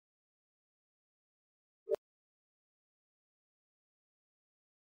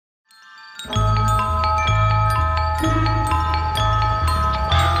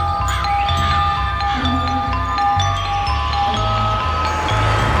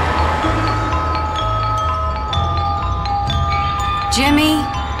Jimmy,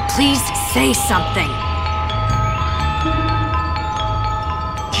 please say something.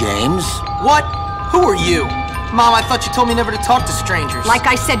 James? What? Who are you? Mom, I thought you told me never to talk to strangers. Like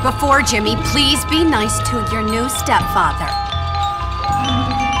I said before, Jimmy, please be nice to your new stepfather.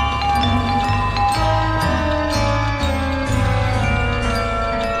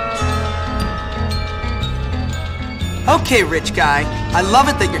 Okay, rich guy. I love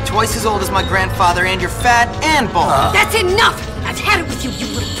it that you're twice as old as my grandfather and you're fat and bald. That's enough! I've had it with you, you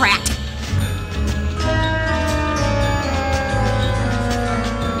little brat!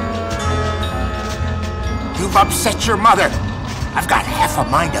 You've upset your mother. I've got half a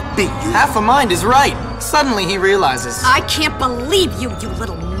mind to beat you. Half a mind is right. Suddenly he realizes. I can't believe you, you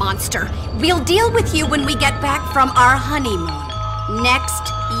little monster. We'll deal with you when we get back from our honeymoon.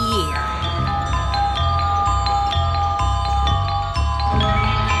 Next year.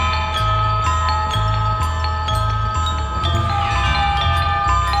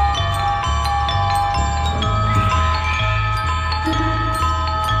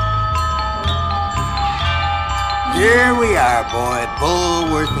 Here we are, boy, at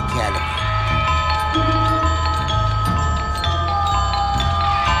Bullworth Academy.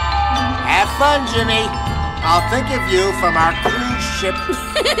 Have fun, Jimmy. I'll think of you from our cruise ship.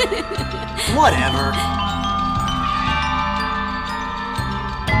 Whatever.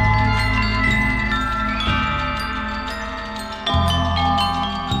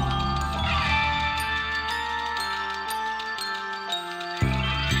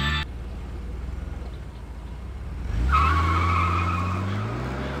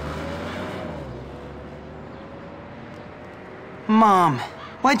 Mom,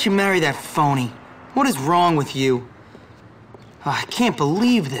 why'd you marry that phony? What is wrong with you? Oh, I can't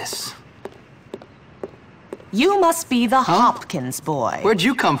believe this. You must be the Hopkins boy. Where'd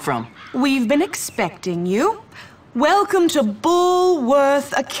you come from? We've been expecting you. Welcome to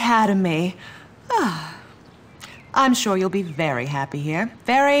Bullworth Academy. I'm sure you'll be very happy here.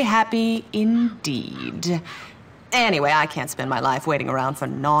 Very happy indeed. Anyway, I can't spend my life waiting around for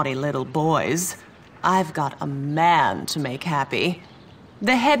naughty little boys. I've got a man to make happy.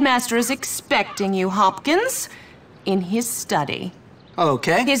 The headmaster is expecting you, Hopkins, in his study.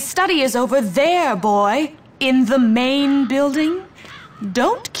 Okay. His study is over there, boy, in the main building.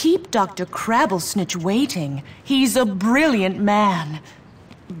 Don't keep Dr. Crabblesnitch waiting. He's a brilliant man.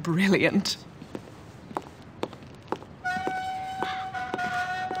 Brilliant.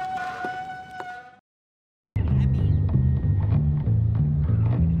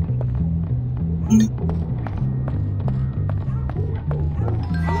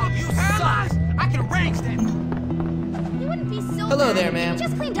 Hello there, ma'am.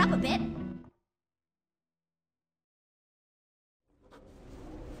 Just cleaned up a bit.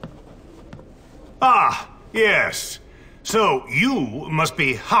 Ah, yes. So you must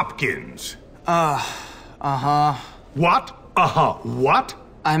be Hopkins. Uh-huh. What? Uh-huh. What?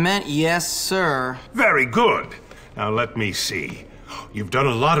 I meant yes, sir. Very good. Now let me see. You've done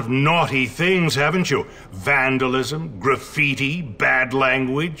a lot of naughty things, haven't you? Vandalism, graffiti, bad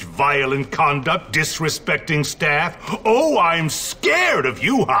language, violent conduct, disrespecting staff. Oh, I'm scared of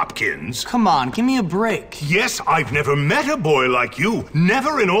you, Hopkins. Come on, give me a break. Yes, I've never met a boy like you.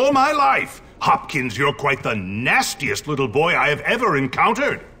 Never in all my life. Hopkins, you're quite the nastiest little boy I have ever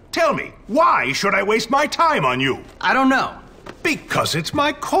encountered. Tell me, why should I waste my time on you? I don't know. Because it's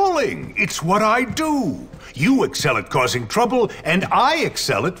my calling. It's what I do. You excel at causing trouble, and I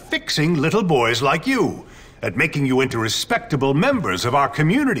excel at fixing little boys like you, at making you into respectable members of our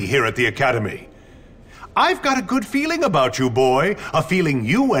community here at the Academy. I've got a good feeling about you, boy, a feeling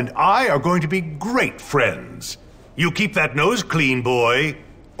you and I are going to be great friends. You keep that nose clean, boy,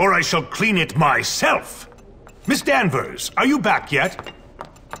 or I shall clean it myself. Miss Danvers, are you back yet?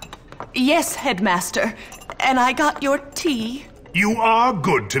 Yes, Headmaster. And I got your tea. You are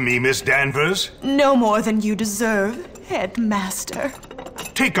good to me, Miss Danvers. No more than you deserve, Headmaster.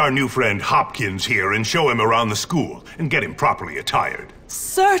 Take our new friend Hopkins here and show him around the school and get him properly attired.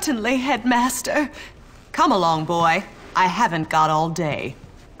 Certainly, Headmaster. Come along, boy. I haven't got all day.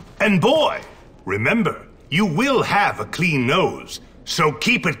 And boy, remember, you will have a clean nose, so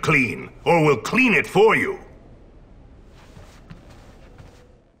keep it clean, or we'll clean it for you.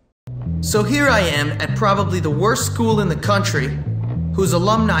 So here I am at probably the worst school in the country, whose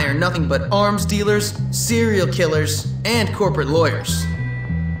alumni are nothing but arms dealers, serial killers, and corporate lawyers.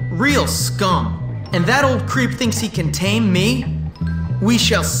 Real scum. And that old creep thinks he can tame me? We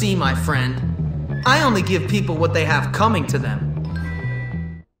shall see, my friend. I only give people what they have coming to them.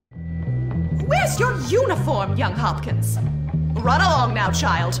 Where's your uniform, young Hopkins? Run along now,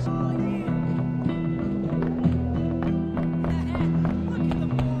 child.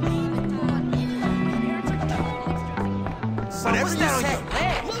 Whatever you say.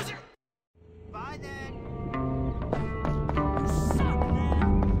 Bye then.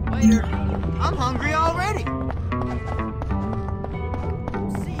 Waiter, I'm hungry already.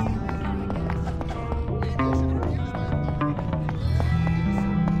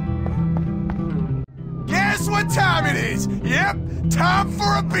 Guess what time it is? Yep, time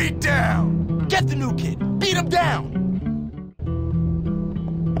for a beatdown. Get the new kid. Beat him down.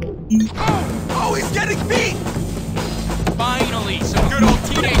 Oh, he's getting beat. Finally, some good old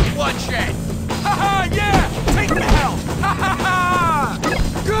teenage bloodshed. Ha ha, yeah! Take the hell! Ha ha ha!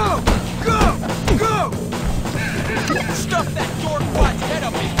 Go! Go! Go! Stuff that dork wad's head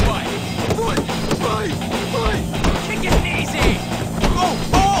up his butt. Fight! Kick it easy.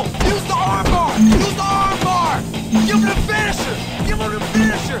 Oh! Use the arm bar! Use the arm bar! Give him the finisher! Give him the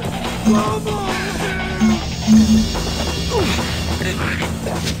finisher! Come on!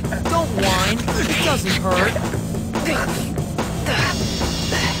 Don't whine. It doesn't hurt.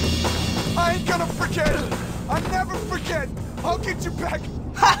 I ain't gonna forget! I'll never forget! I'll get you back!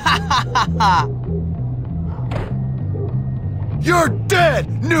 You're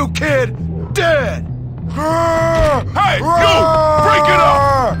dead, new kid! Dead! Hey, you! Break it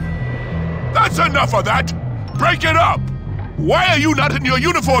up! That's enough of that! Break it up! Why are you not in your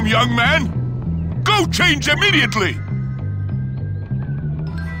uniform, young man? Go change immediately!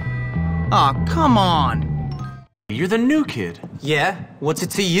 Aw, come on. You're the new kid. Yeah? What's it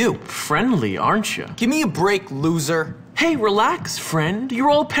to you? Friendly, aren't you? Give me a break, loser. Hey, relax, friend. You're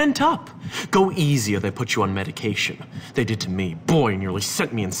all pent up. Go easy or they put you on medication. They did to me. Boy, nearly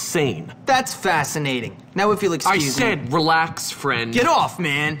sent me insane. That's fascinating. Now if you'll excuse me. I said relax, friend. Get off,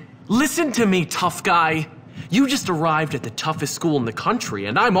 man. Listen to me, tough guy. You just arrived at the toughest school in the country,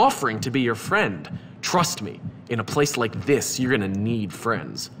 and I'm offering to be your friend. Trust me, in a place like this, you're gonna need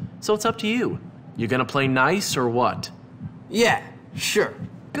friends. So it's up to you. You gonna play nice or what? Yeah, sure.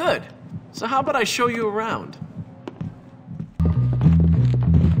 Good. So how about I show you around?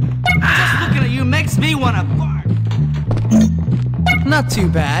 Just looking at you makes me want to bark. Not too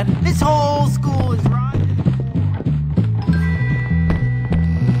bad. This whole school is rotten.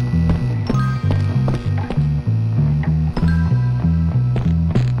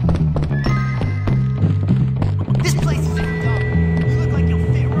 This place is dumb. You look like you'll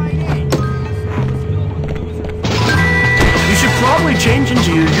fit right in. You should probably change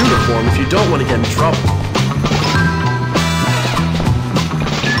into your uniform if you don't want to get in trouble.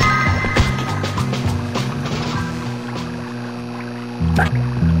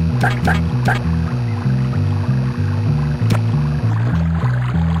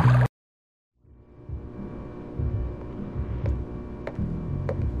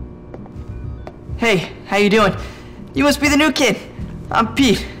 Hey, how you doing? You must be the new kid. I'm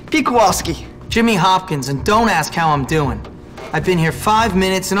Pete Kowalski. Jimmy Hopkins, and don't ask how I'm doing. I've been here 5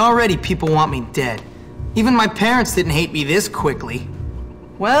 minutes and already people want me dead. Even my parents didn't hate me this quickly.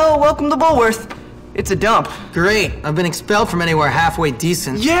 Well, welcome to Bullworth. It's a dump. Great, I've been expelled from anywhere halfway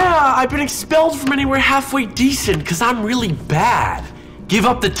decent. Yeah, I've been expelled from anywhere halfway decent because I'm really bad. Give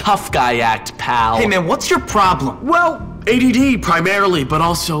up the tough guy act, pal. Hey man, what's your problem? Well, ADD primarily, but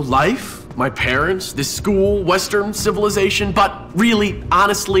also life, my parents, this school, Western civilization, but really,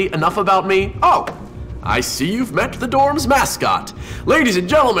 honestly, enough about me. Oh, I see you've met the dorm's mascot. Ladies and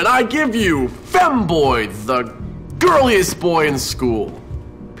gentlemen, I give you Femboy, the girliest boy in school.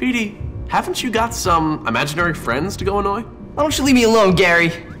 Petey, haven't you got some imaginary friends to go annoy? Why don't you leave me alone,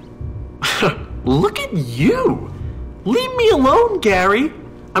 Gary? Look at you. Leave me alone, Gary.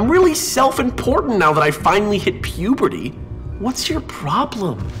 I'm really self-important now that I finally hit puberty. What's your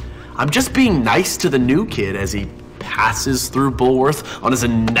problem? I'm just being nice to the new kid as he passes through Bullworth on his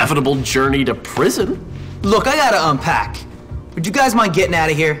inevitable journey to prison. Look, I gotta unpack. Would you guys mind getting out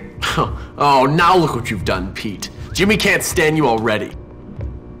of here? Oh, now look what you've done, Pete. Jimmy can't stand you already.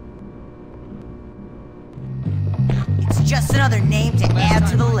 It's just another name to add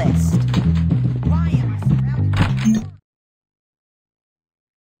to the list.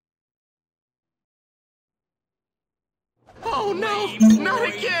 Oh no, not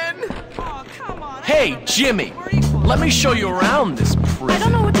again! Oh, come on. Hey, Jimmy, let me show you around this prison. I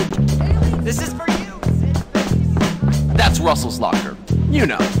don't know what to do. This is for you. That's Russell's locker. You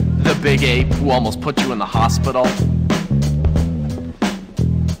know, the big ape who almost put you in the hospital.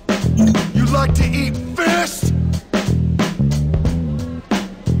 You like to eat fish?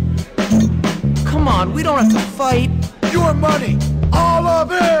 Come on, we don't have to fight. Your money! All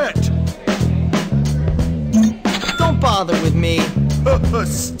of it! Don't bother with me.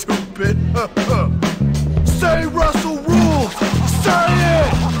 Stupid. Say Russell rules! Say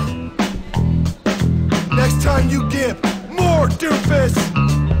it! Next time you give, more doofus!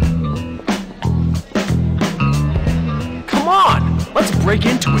 Come on! Let's break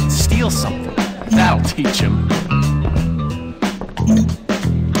into it and steal something. That'll teach him.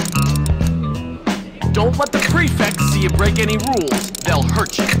 Don't let the prefects see you break any rules. They'll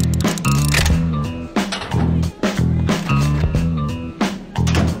hurt you.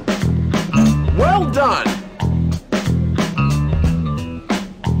 Well done!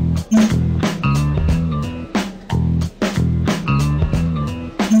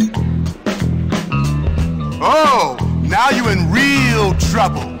 Oh, now you're in real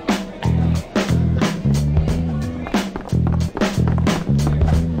trouble.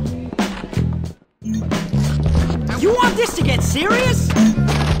 You want this to get serious?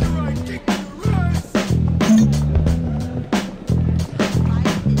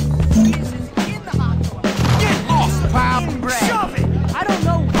 Get lost, pal! Shove it! I don't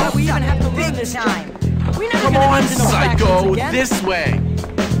know why we even have to learn this time. We never Come gonna on, get into no psycho! factions again. This way!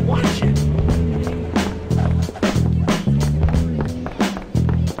 Watch it!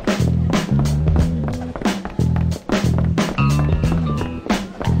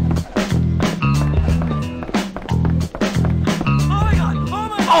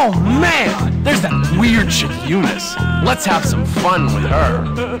 Oh man! There's that weird chick Eunice. Let's have some fun with her.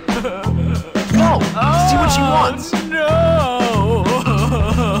 Go! See what she wants. No!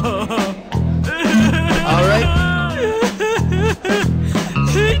 All right.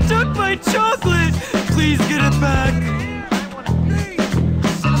 He took my chocolate! Please get it back!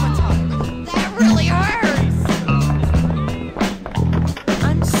 That really hurts.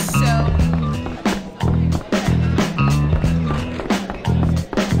 I'm so...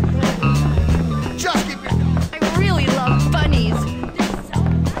 I really love bunnies.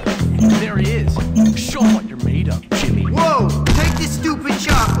 There he is. Show him what you're made of, Jimmy. Whoa! Take this stupid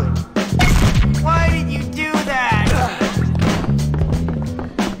chocolate! Why did you do that?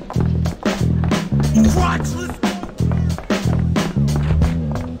 Crotchless!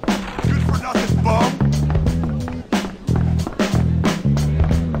 Good for nothing, bum!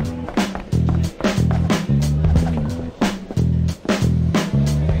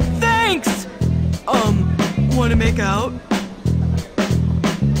 Thanks! Wanna make out?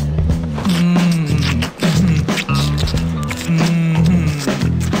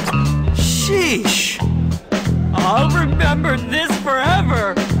 Sheesh. I'll remember this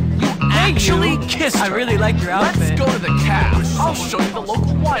forever! You actually kissed her! I really like your outfit. Let's go to the cab. I'll show you the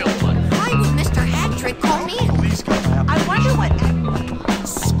local wildlife. Why would Mr. Hattrick call me? Please come out. I wonder what...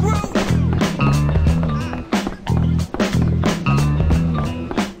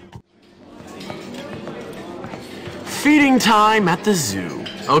 Feeding time at the zoo.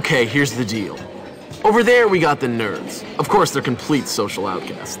 Okay, here's the deal. Over there, we got the nerds. Of course, they're complete social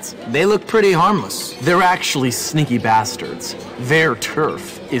outcasts. They look pretty harmless. They're actually sneaky bastards. Their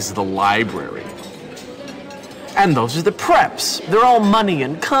turf is the library. And those are the preps. They're all money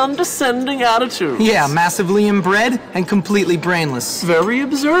and condescending attitudes. Yeah, massively inbred and completely brainless. Very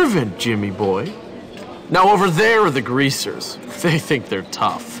observant, Jimmy boy. Now over there are the greasers. They think they're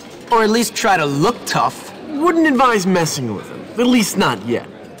tough. Or at least try to look tough. Wouldn't advise messing with them. At least not yet.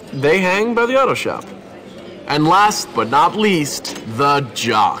 They hang by the auto shop. And last but not least, the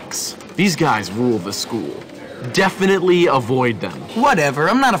jocks. These guys rule the school. Definitely avoid them. Whatever,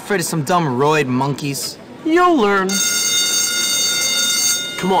 I'm not afraid of some dumb roid monkeys. You'll learn.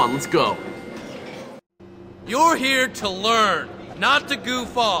 Come on, let's go. You're here to learn, not to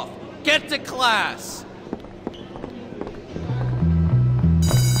goof off. Get to class.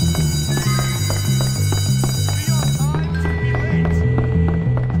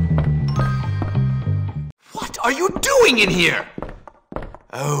 What are you doing in here?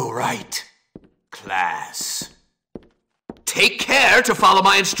 Oh, right. Class. Take care to follow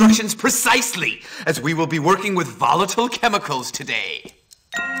my instructions precisely, as we will be working with volatile chemicals today.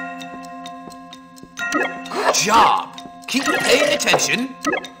 Good job. Keep paying attention.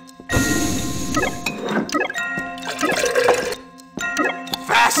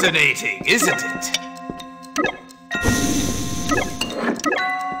 Fascinating, isn't it?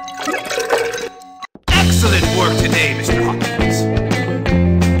 Excellent work today, Mr. Hopkins.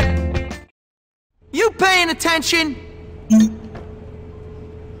 You paying attention?